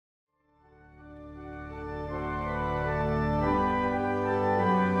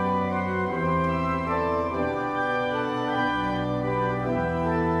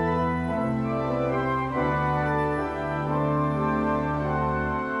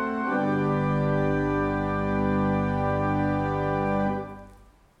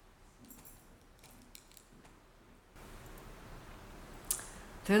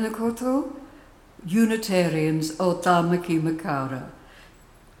Tēnā koutou, Unitarians o Tāmaki Makaurau.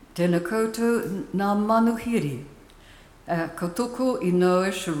 Tēnā koutou ngā manuhiri. Ko toko I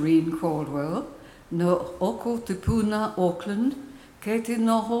noa Shireen Caldwell, no oko te puna Auckland, kei te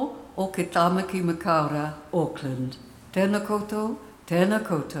noho o ke Tāmaki Makaurau, Auckland. Tēnā koutou, tēnā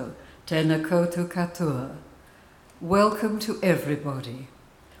koutou, tēnā koutou katoa. Welcome to everybody.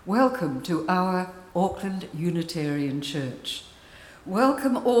 Welcome to our Auckland Unitarian Church.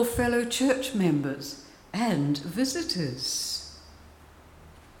 Welcome all fellow church members and visitors.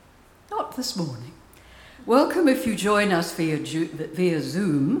 Not this morning. Welcome if you join us via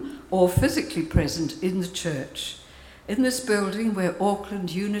Zoom or physically present in the church, in this building where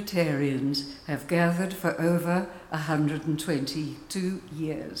Auckland Unitarians have gathered for over 122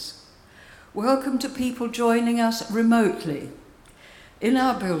 years. Welcome to people joining us remotely in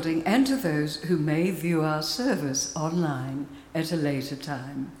our building and to those who may view our service online at a later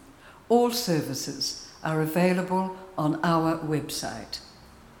time. All services are available on our website.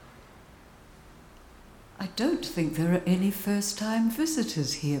 I don't think there are any first-time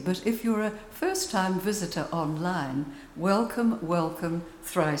visitors here, but if you're a first-time visitor online, welcome, welcome,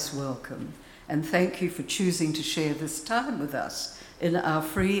 thrice welcome. And thank you for choosing to share this time with us in our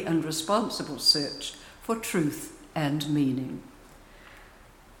free and responsible search for truth and meaning.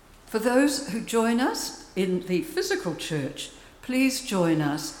 For those who join us in the physical church, please join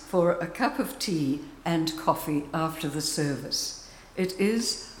us for a cup of tea and coffee after the service. It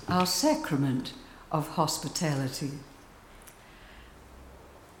is our sacrament of hospitality.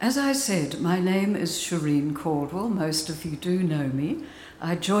 As I said, my name is Shireen Caldwell. Most of you do know me.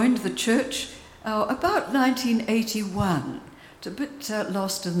 I joined the church about 1981. It's a bit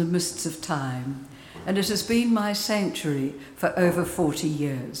lost in the mists of time, and it has been my sanctuary for over 40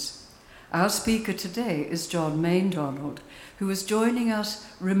 years. Our speaker today is John Maindonald, who is joining us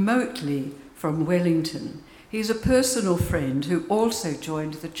remotely from Wellington. He's a personal friend who also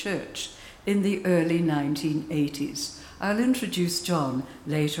joined the church in the early 1980s. I'll introduce John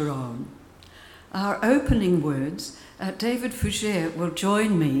later on. Our opening words, David Fougere will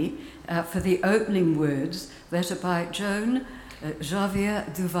join me for the opening words that are by Joan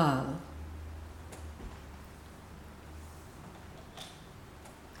Javier Duval.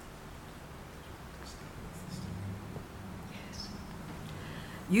 Yes.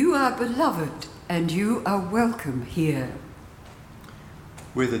 You are beloved and you are welcome here.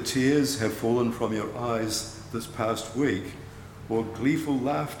 Whether tears have fallen from your eyes this past week or gleeful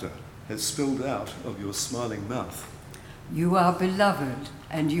laughter has spilled out of your smiling mouth. You are beloved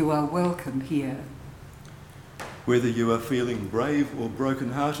and you are welcome here. Whether you are feeling brave or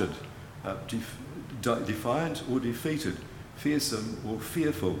broken-hearted, defiant or defeated, fearsome or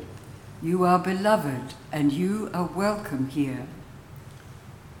fearful. You are beloved and you are welcome here.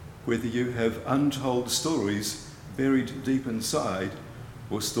 Whether you have untold stories buried deep inside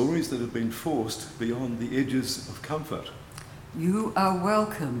or stories that have been forced beyond the edges of comfort. You are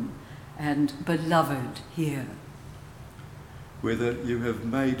welcome and beloved here. Whether you have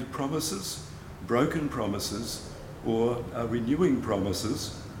made promises, broken promises, or are renewing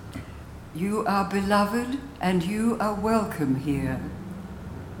promises. You are beloved and you are welcome here.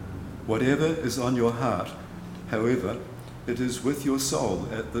 Whatever is on your heart, however, it is with your soul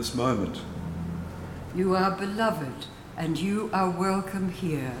at this moment. You are beloved and you are welcome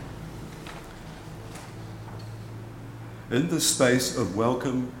here. In this space of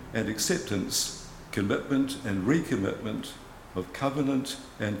welcome and acceptance, commitment and recommitment, of covenant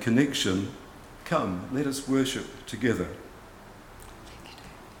and connection, come, let us worship together.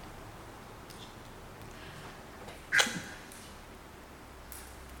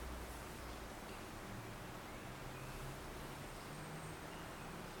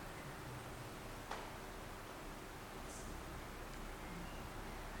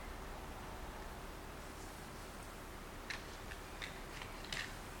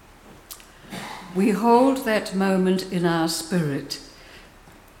 We hold that moment in our spirit.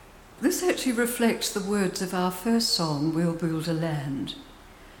 This actually reflects the words of our first song, We'll Build a Land.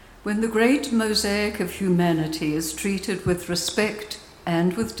 When the great mosaic of humanity is treated with respect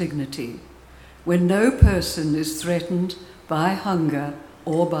and with dignity, when no person is threatened by hunger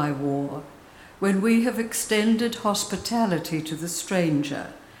or by war, when we have extended hospitality to the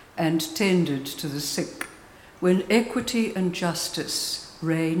stranger and tended to the sick, when equity and justice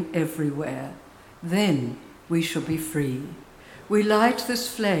reign everywhere, then we shall be free. We light this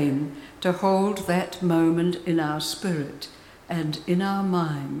flame to hold that moment in our spirit and in our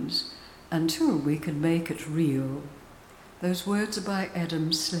minds until we can make it real. Those words are by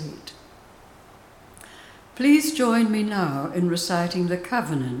Adam Slate. Please join me now in reciting the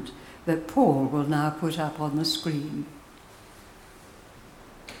covenant that Paul will now put up on the screen.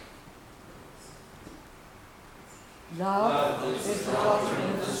 Love is the doctrine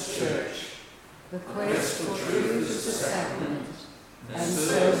of this church. The quest for truth is the sacrament, and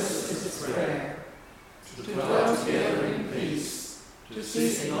service is its prayer. To dwell together in peace, to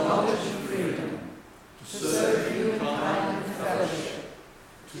seek knowledge and freedom, to serve humankind in fellowship,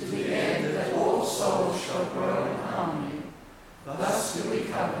 to the end that all souls shall grow in harmony. Thus do we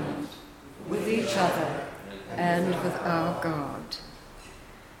covenant with each other and with our God.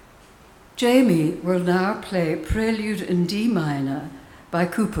 Jamie will now play Prelude in D minor by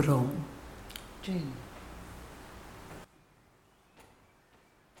Couperin. Jamie.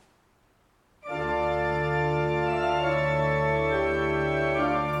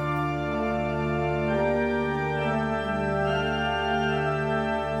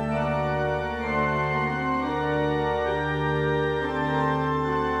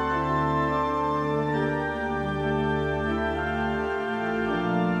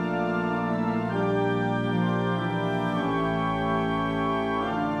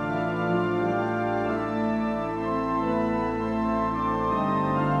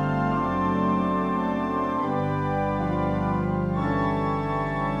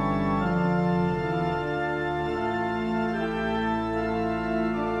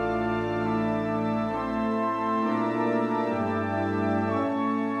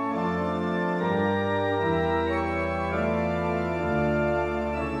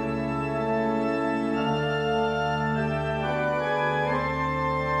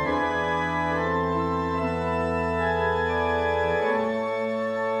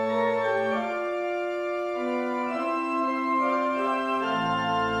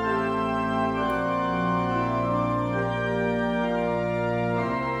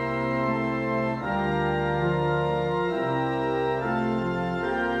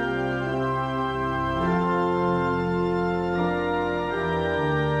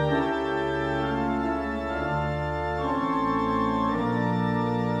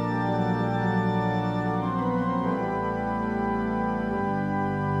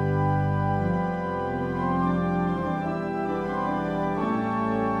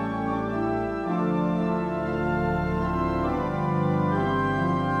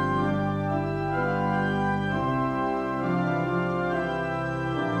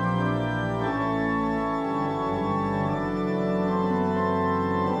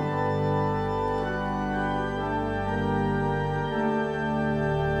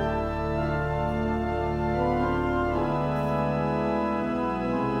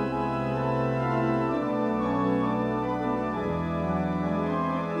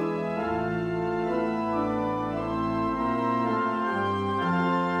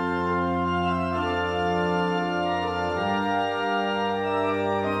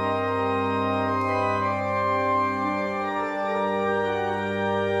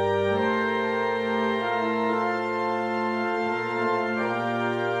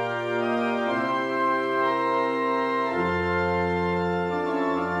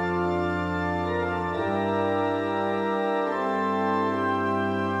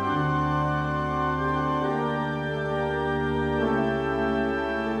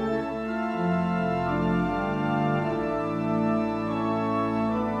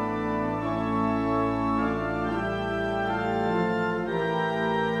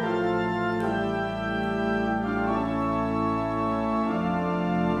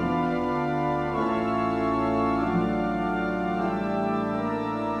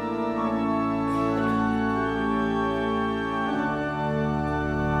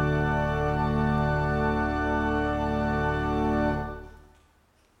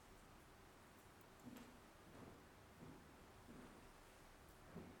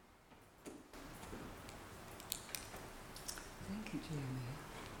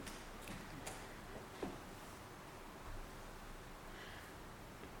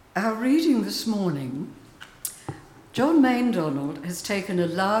 Our reading this morning, John Maindonald has taken a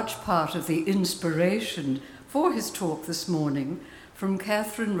large part of the inspiration for his talk this morning from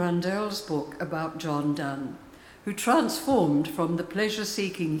Catherine Rundell's book about John Donne, who transformed from the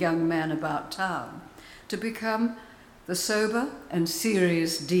pleasure-seeking young man about town to become the sober and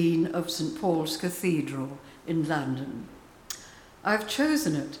serious Dean of St. Paul's Cathedral in London. I've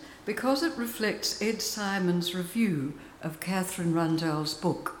chosen it because it reflects Ed Simon's review of Catherine Rundell's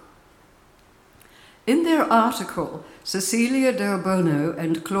book. In their article, Cecilia Del Bono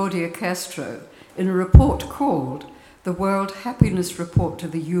and Claudia Castro, in a report called The World Happiness Report to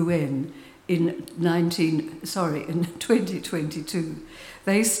the UN in 2022,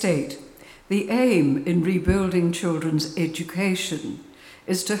 they state, The aim in rebuilding children's education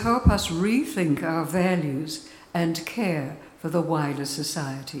is to help us rethink our values and care for the wider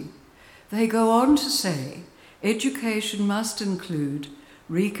society. They go on to say, education must include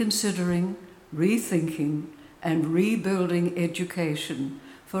reconsidering, rethinking, and rebuilding education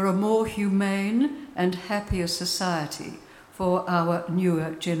for a more humane and happier society for our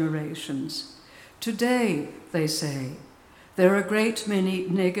newer generations. Today, they say, there are a great many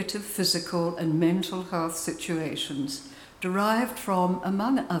negative physical and mental health situations derived from,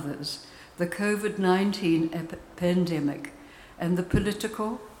 among others, the COVID-19 pandemic and the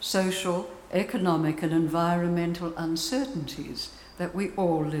political, social, economic and environmental uncertainties that we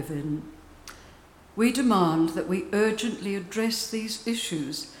all live in. We demand that we urgently address these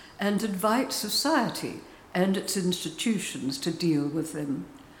issues and invite society and its institutions to deal with them.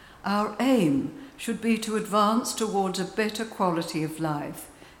 Our aim should be to advance towards a better quality of life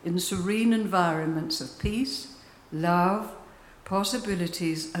in serene environments of peace, love,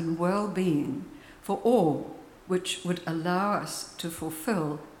 possibilities and well-being for all, which would allow us to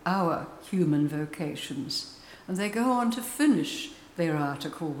fulfill our human vocations. And they go on to finish their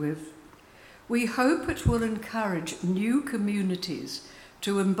article with, we hope it will encourage new communities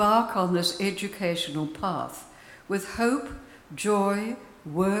to embark on this educational path with hope, joy,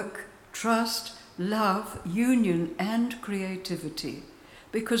 work, trust, love, union, and creativity,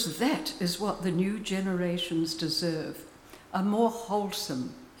 because that is what the new generations deserve, a more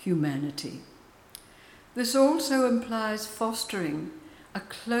wholesome humanity. This also implies fostering a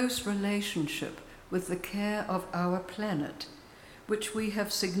close relationship with the care of our planet, which we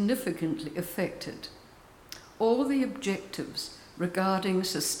have significantly affected. All the objectives regarding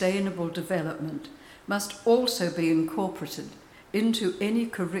sustainable development must also be incorporated into any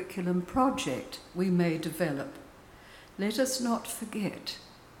curriculum project we may develop. Let us not forget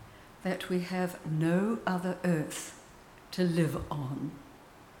that we have no other earth to live on.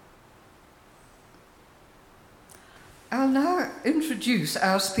 I'll now introduce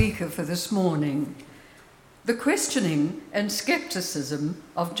our speaker for this morning. The questioning and scepticism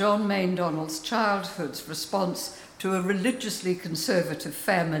of John Mayne Donald's childhood's response to a religiously conservative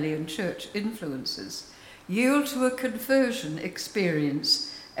family and church influences yield to a conversion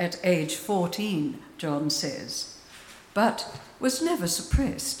experience at age 14, John says, but was never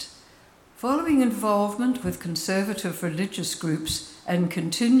suppressed. Following involvement with conservative religious groups and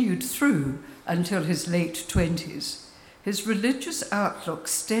continued through until his late 20s, his religious outlook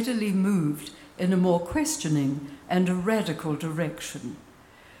steadily moved in a more questioning and a radical direction.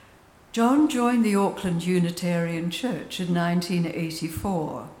 John joined the Auckland Unitarian Church in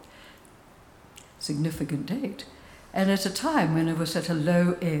 1984, significant date, and at a time when it was at a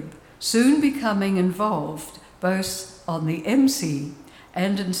low ebb, soon becoming involved both on the MC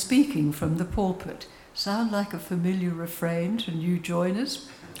and in speaking from the pulpit. Sound like a familiar refrain to new joiners?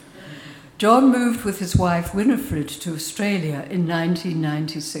 John moved with his wife Winifred to Australia in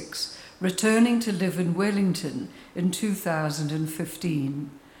 1996, returning to live in Wellington in 2015.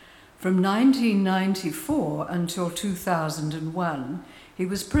 From 1994 until 2001, he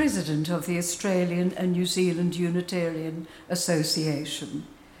was president of the Australian and New Zealand Unitarian Association.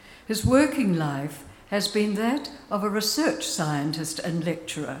 His working life has been that of a research scientist and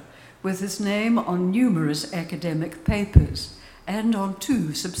lecturer, with his name on numerous academic papers and on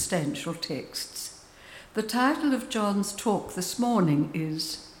 2 substantial texts. The title of John's talk this morning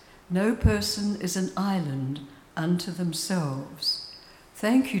is No Person is an Island Unto Themselves.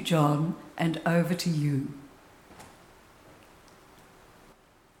 Thank you, John, and over to you.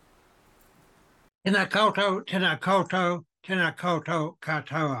 Tēnā koutou, tēnā koutou, tēnā koutou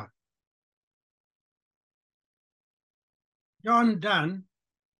katoa. John Donne,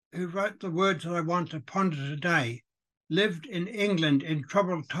 who wrote the words that I want to ponder today, lived in England in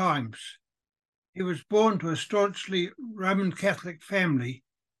troubled times. He was born to a staunchly Roman Catholic family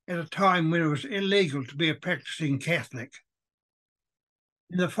at a time when it was illegal to be a practicing Catholic.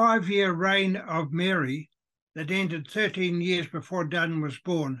 In the 5-year reign of Mary that ended 13 years before Donne was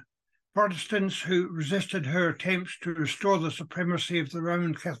born, Protestants who resisted her attempts to restore the supremacy of the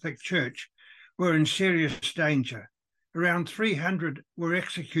Roman Catholic Church were in serious danger. Around 300 were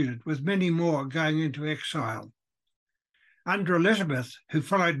executed, with many more going into exile. Under Elizabeth, who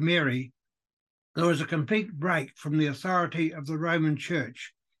followed Mary, there was a complete break from the authority of the Roman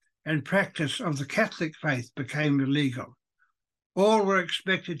Church, and practice of the Catholic faith became illegal. All were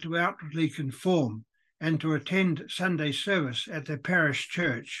expected to outwardly conform and to attend Sunday service at their parish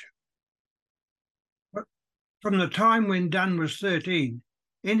church. But from the time when Donne was 13,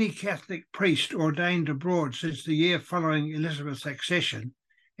 any Catholic priest ordained abroad since the year following Elizabeth's accession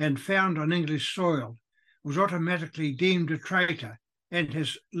and found on English soil was automatically deemed a traitor and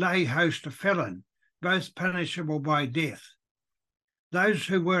his lay host a felon, both punishable by death. Those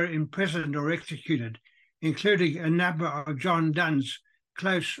who were imprisoned or executed, including a number of John Donne's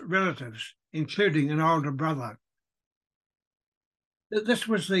close relatives, including an older brother. This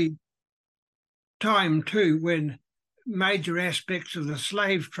was the time, too, when major aspects of the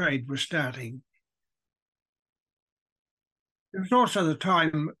slave trade were starting. It was also the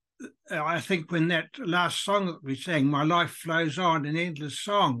time, I think, when that last song that we sang, My Life Flows On, an Endless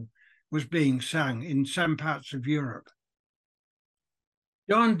Song, was being sung in some parts of Europe.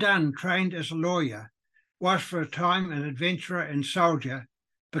 John Donne, trained as a lawyer, was for a time an adventurer and soldier,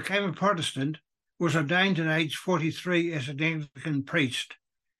 became a Protestant, was ordained at age 43 as an Anglican priest,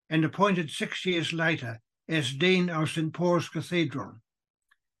 and appointed 6 years later as Dean of St. Paul's Cathedral.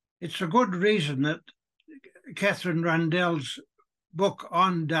 It's a good reason that Catherine Rundell's book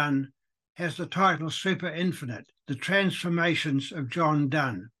on Donne has the title Super Infinite, The Transformations of John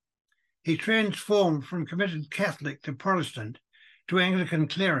Donne. He transformed from committed Catholic to Protestant, to Anglican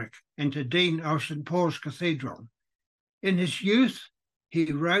cleric, and to Dean of St. Paul's Cathedral. In his youth,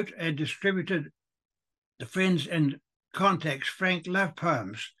 he wrote and distributed to friends and contacts frank love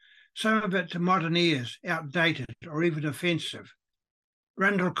poems, some of it to modern ears outdated or even offensive.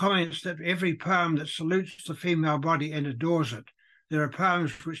 Rundell comments that every poem that salutes the female body and adores it, there are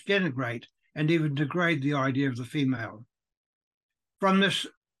poems which denigrate and even degrade the idea of the female. From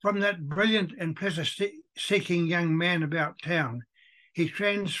that brilliant and pleasure-seeking young man about town, he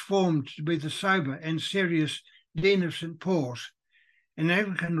transformed to be the sober and serious Dean of St. Paul's, an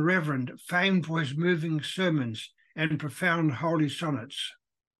Anglican reverend famed for his moving sermons and profound holy sonnets.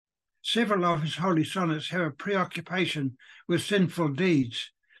 Several of his holy sonnets have a preoccupation with sinful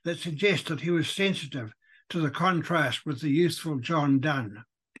deeds that suggest that he was sensitive to the contrast with the youthful John Donne.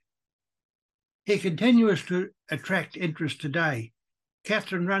 He continues to attract interest today.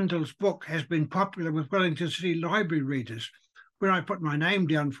 Catherine Rundell's book has been popular with Wellington City Library readers. When I put my name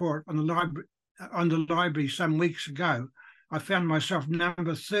down for it on the library some weeks ago, I found myself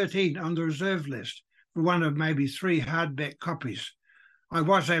number 13 on the reserve list for one of maybe 3 hardback copies. I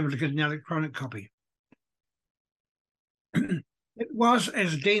was able to get an electronic copy. It was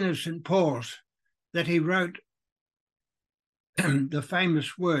as Dean of St. Paul's that he wrote the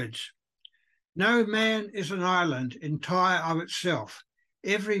famous words, "No man is an island entire of itself.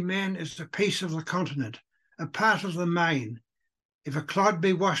 Every man is a piece of the continent, a part of the main. If a clod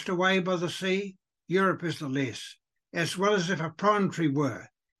be washed away by the sea, Europe is the less, as well as if a promontory were,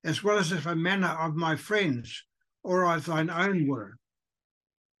 as well as if a manor of my friends or of thine own were.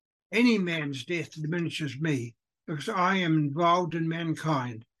 Any man's death diminishes me, because I am involved in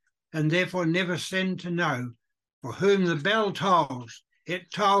mankind, and therefore never send to know, for whom the bell tolls,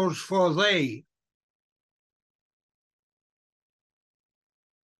 it tolls for thee."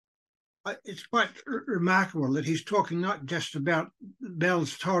 It's quite remarkable that he's talking not just about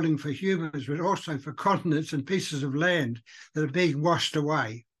bells tolling for humans, but also for continents and pieces of land that are being washed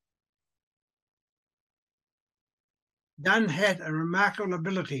away. Donne had a remarkable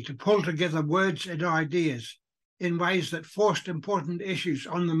ability to pull together words and ideas in ways that forced important issues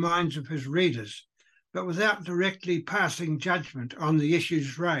on the minds of his readers, but without directly passing judgment on the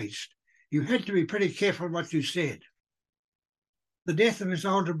issues raised. You had to be pretty careful what you said. The death of his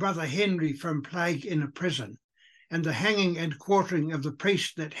older brother Henry from plague in a prison, and the hanging and quartering of the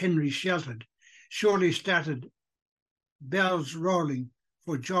priest that Henry sheltered, surely started bells rolling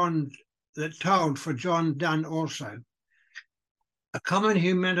for John, that tolled for John Donne also. A common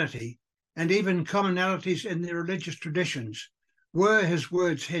humanity, and even commonalities in their religious traditions, were, his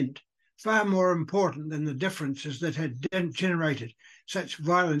words hint, far more important than the differences that had generated such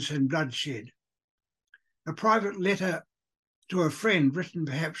violence and bloodshed. A private letter to a friend, written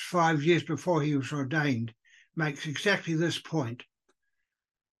perhaps 5 years before he was ordained, makes exactly this point.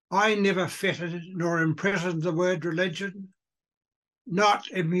 "I never fettered nor imprisoned the word religion, not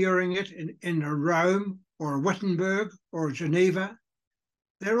immuring it in a Rome or a Wittenberg or a Geneva.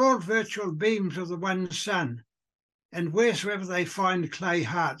 They're all virtual beams of the one sun, and wheresoever they find clay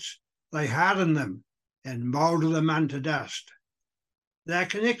hearts, they harden them and moulder them unto dust. They are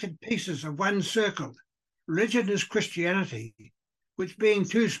connected pieces of one circle. Religion is Christianity, which being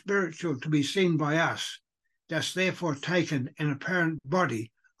too spiritual to be seen by us, does therefore take an apparent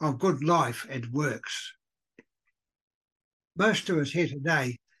body of good life and works." Most of us here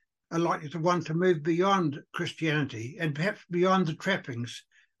today are likely to want to move beyond Christianity and perhaps beyond the trappings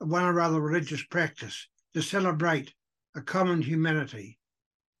of one or other religious practice to celebrate a common humanity.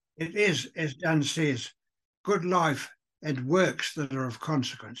 It is, as Donne says, good life and works that are of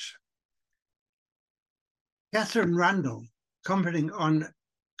consequence. Catherine Rundle, commenting on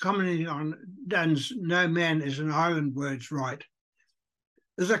Donne's "No man is an island" words, right.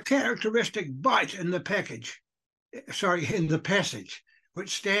 There's a characteristic bite in the passage, which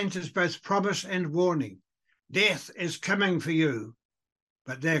stands as both promise and warning. Death is coming for you.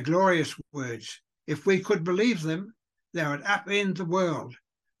 But they're glorious words. If we could believe them, they would upend the world.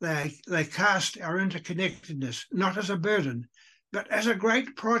 They cast our interconnectedness not as a burden, but as a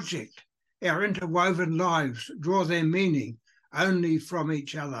great project. Our interwoven lives draw their meaning only from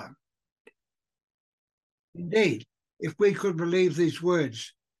each other. Indeed, if we could believe these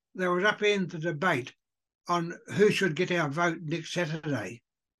words, they would upend the debate on who should get our vote next Saturday.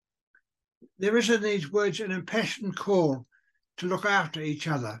 There is in these words an impassioned call to look after each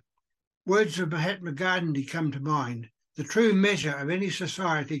other. Words of Mahatma Gandhi come to mind. The true measure of any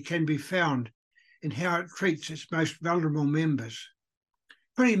society can be found in how it treats its most vulnerable members.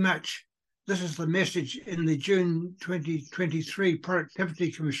 Pretty much, this is the message in the June 2023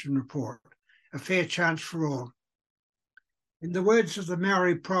 Productivity Commission report, A Fair Chance for All. In the words of the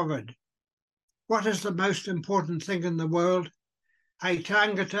Maori proverb, what is the most important thing in the world? Hei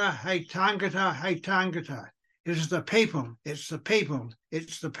tangata, hei tangata, hei tangata. It is the people, it's the people,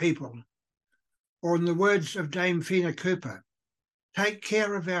 it's the people. Or in the words of Dame Whina Cooper, take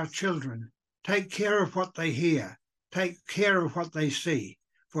care of our children, take care of what they hear, take care of what they see,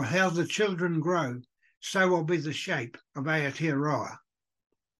 for how the children grow, so will be the shape of Aotearoa.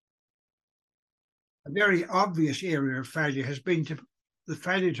 A very obvious area of failure has been the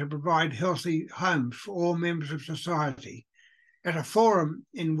failure to provide healthy homes for all members of society. At a forum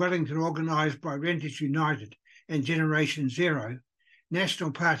in Wellington organised by Renters United and Generation Zero,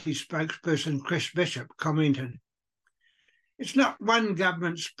 National Party spokesperson Chris Bishop commented, "It's not one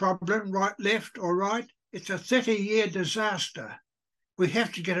government's problem, right, left or right. It's a 30-year disaster. We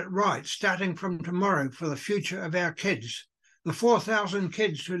have to get it right, starting from tomorrow, for the future of our kids, the 4,000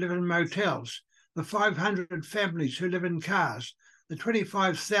 kids who live in motels, the 500 families who live in cars, the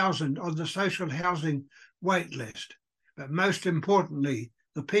 25,000 on the social housing wait list, but most importantly,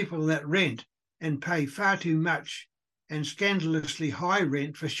 the people that rent and pay far too much and scandalously high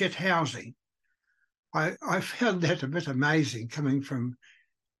rent for shit housing." I found that a bit amazing coming from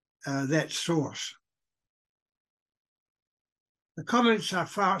that source. The comments are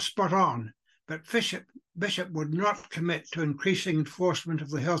far spot on, but Bishop would not commit to increasing enforcement of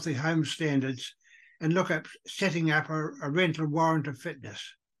the healthy home standards and look at setting up a rental warrant of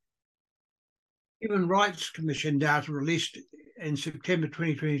fitness. Human Rights Commission data released in September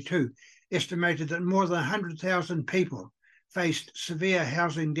 2022 estimated that more than 100,000 people faced severe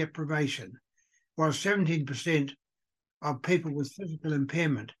housing deprivation, while 17% of people with physical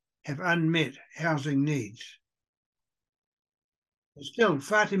impairment have unmet housing needs. Still,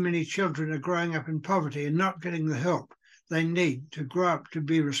 far too many children are growing up in poverty and not getting the help they need to grow up to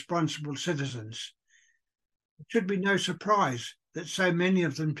be responsible citizens. It should be no surprise that so many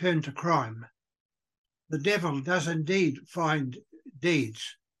of them turn to crime. The devil does indeed find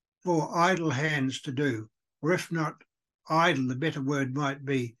deeds for idle hands to do, or if not idle, the better word might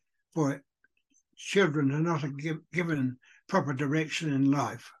be for children who are not given proper direction in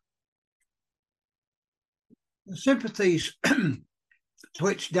life. The sympathies to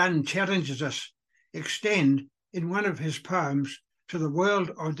which Donne challenges us extend in one of his poems to the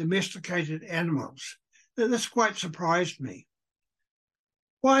world of domesticated animals. This quite surprised me.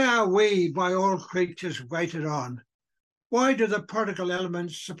 Why are we by all creatures waited on? Why do the prodigal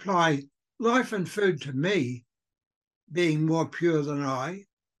elements supply life and food to me, being more pure than I,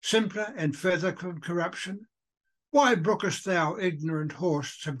 simpler and further from corruption? Why brookest thou, ignorant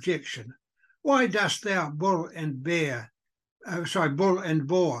horse, subjection? Why dost thou, bull and boar,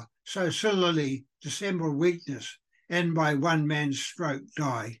 so sillily dissemble weakness, and by one man's stroke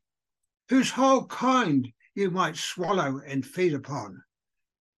die? Whose whole kind you might swallow and feed upon.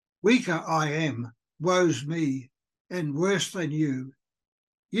 Weaker I am, woe's me, and worse than you.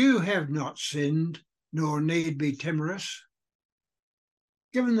 You have not sinned, nor need be timorous.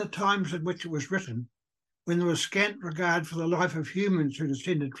 Given the times in which it was written, when there was scant regard for the life of humans who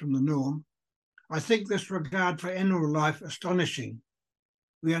descended from the norm, I think this regard for animal life astonishing.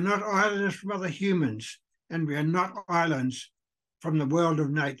 We are not islanders from other humans, and we are not islands from the world of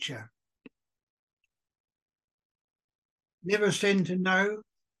nature. Never send to know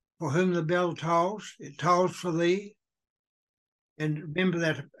for whom the bell tolls, it tolls for thee. And remember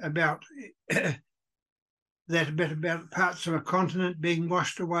that about that bit about parts of a continent being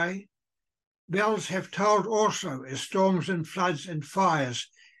washed away. Bells have tolled also as storms and floods and fires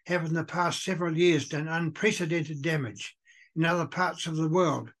have in the past several years done unprecedented damage in other parts of the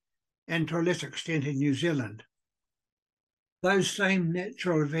world and to a lesser extent in New Zealand. Those same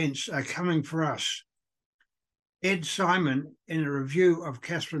natural events are coming for us. Ed Simon, in a review of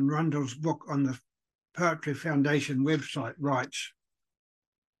Catherine Rundle's book on the Poetry Foundation website, writes,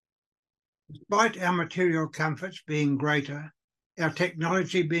 "Despite our material comforts being greater, our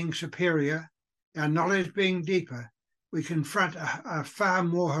technology being superior, our knowledge being deeper, we confront a far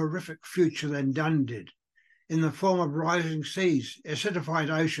more horrific future than Donne did, in the form of rising seas, acidified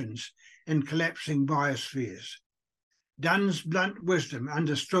oceans, and collapsing biospheres. Donne's blunt wisdom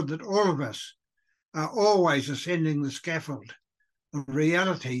understood that all of us are always ascending the scaffold. The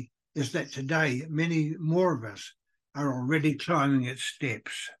reality is that today many more of us are already climbing its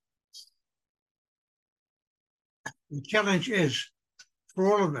steps." The challenge is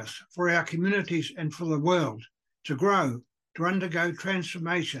for all of us, for our communities and for the world, to grow, to undergo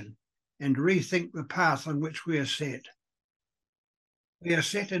transformation and rethink the path on which we are set. We are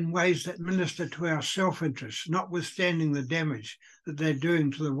set in ways that minister to our self-interest, notwithstanding the damage that they're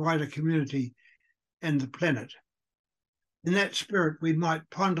doing to the wider community and the planet. In that spirit, we might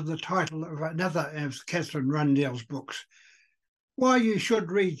ponder the title of another of Catherine Rundle's books, Why You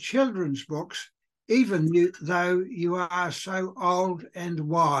Should Read Children's Books, Even Though You Are So Old and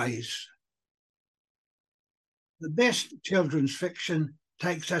Wise. The best children's fiction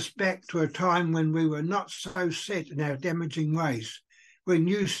takes us back to a time when we were not so set in our damaging ways, when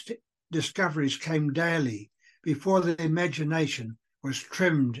new discoveries came daily before the imagination was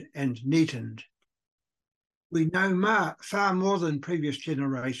trimmed and neatened. We know far more than previous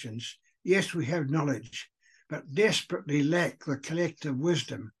generations. Yes, we have knowledge, but desperately lack the collective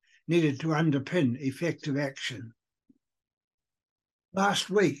wisdom needed to underpin effective action. Last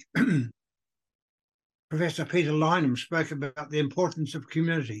week, Professor Peter Lynham spoke about the importance of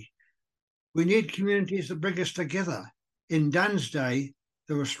community. We need communities that bring us together. In Donne's day,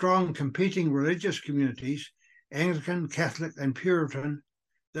 there were strong competing religious communities, Anglican, Catholic, and Puritan,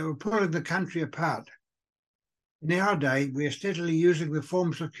 that were pulling the country apart. In our day, we are steadily using the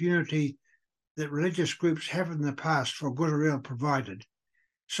forms of community that religious groups have in the past for good or ill provided.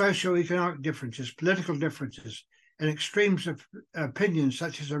 Socio-economic differences, political differences, and extremes of opinion,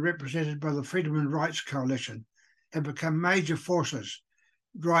 such as are represented by the Freedom and Rights Coalition, have become major forces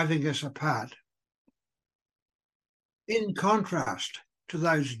driving us apart. In contrast to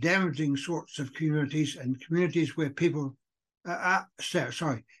those damaging sorts of communities and communities where people in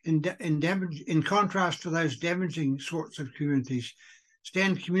contrast to those damaging sorts of communities,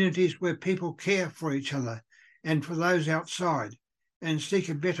 stand communities where people care for each other and for those outside and seek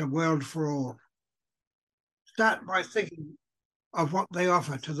a better world for all. Start by thinking of what they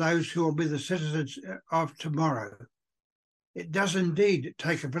offer to those who will be the citizens of tomorrow. It does indeed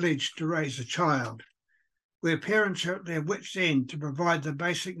take a village to raise a child, where parents are at their wits' end to provide the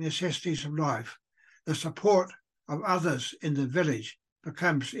basic necessities of life. The support of others in the village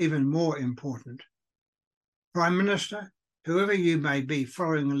becomes even more important. Prime Minister, whoever you may be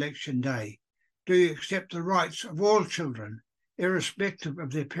following election day, do you accept the rights of all children, irrespective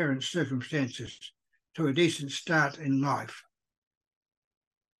of their parents' circumstances, to a decent start in life?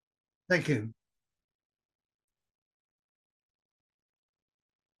 Thank you.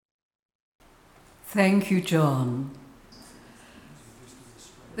 Thank you, John.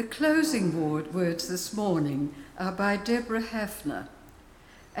 The closing words this morning are by Deborah Hafner.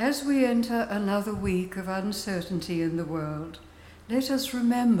 As we enter another week of uncertainty in the world, let us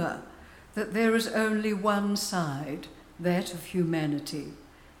remember that there is only one side, that of humanity,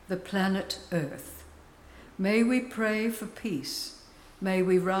 the planet Earth. May we pray for peace. May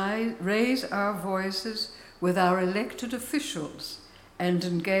we raise our voices with our elected officials and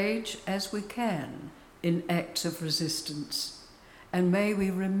engage as we can in acts of resistance. And may we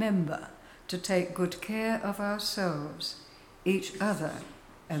remember to take good care of ourselves, each other,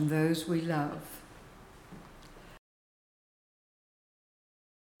 and those we love.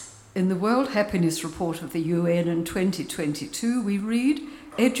 In the World Happiness Report of the UN in 2022, we read,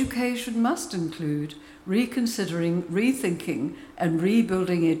 education must include reconsidering, rethinking, and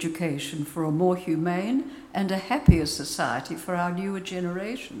rebuilding education for a more humane and a happier society for our newer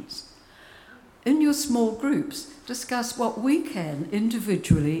generations. In your small groups, discuss what we can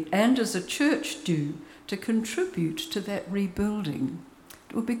individually and as a church do to contribute to that rebuilding.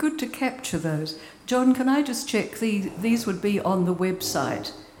 It would be good to capture those. John, can I just check these would be on the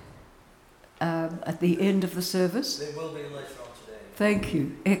website at the end of the service? They will be later on today. Thank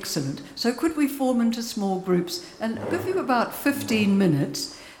you. Excellent. So could we form into small groups and give you about 15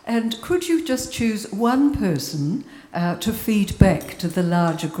 minutes And could you just choose one person to feed back to the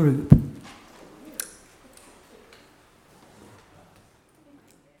larger group?